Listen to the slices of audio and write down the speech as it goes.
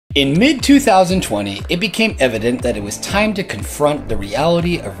In mid-2020, it became evident that it was time to confront the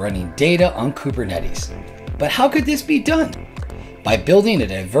reality of running data on Kubernetes. But how could this be done? By building a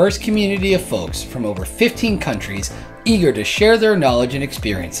diverse community of folks from over 15 countries eager to share their knowledge and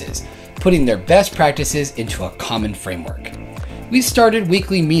experiences, putting their best practices into a common framework. We started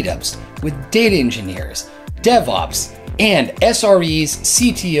weekly meetups with data engineers, DevOps, and SREs,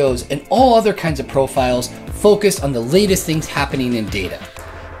 CTOs, and all other kinds of profiles focused on the latest things happening in data.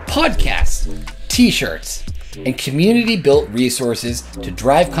 Podcasts, t-shirts, and community-built resources to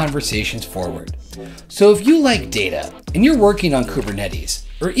drive conversations forward. So if you like data and you're working on Kubernetes,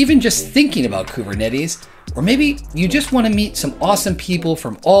 or even just thinking about Kubernetes, or maybe you just want to meet some awesome people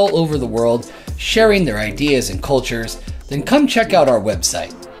from all over the world sharing their ideas and cultures, then come check out our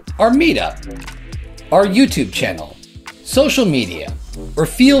website, our meetup, our YouTube channel, social media, or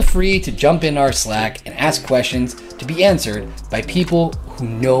feel free to jump in our Slack and ask questions to be answered by people who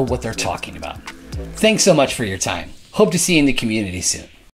know what they're talking about. Thanks so much for your time. Hope to see you in the community soon.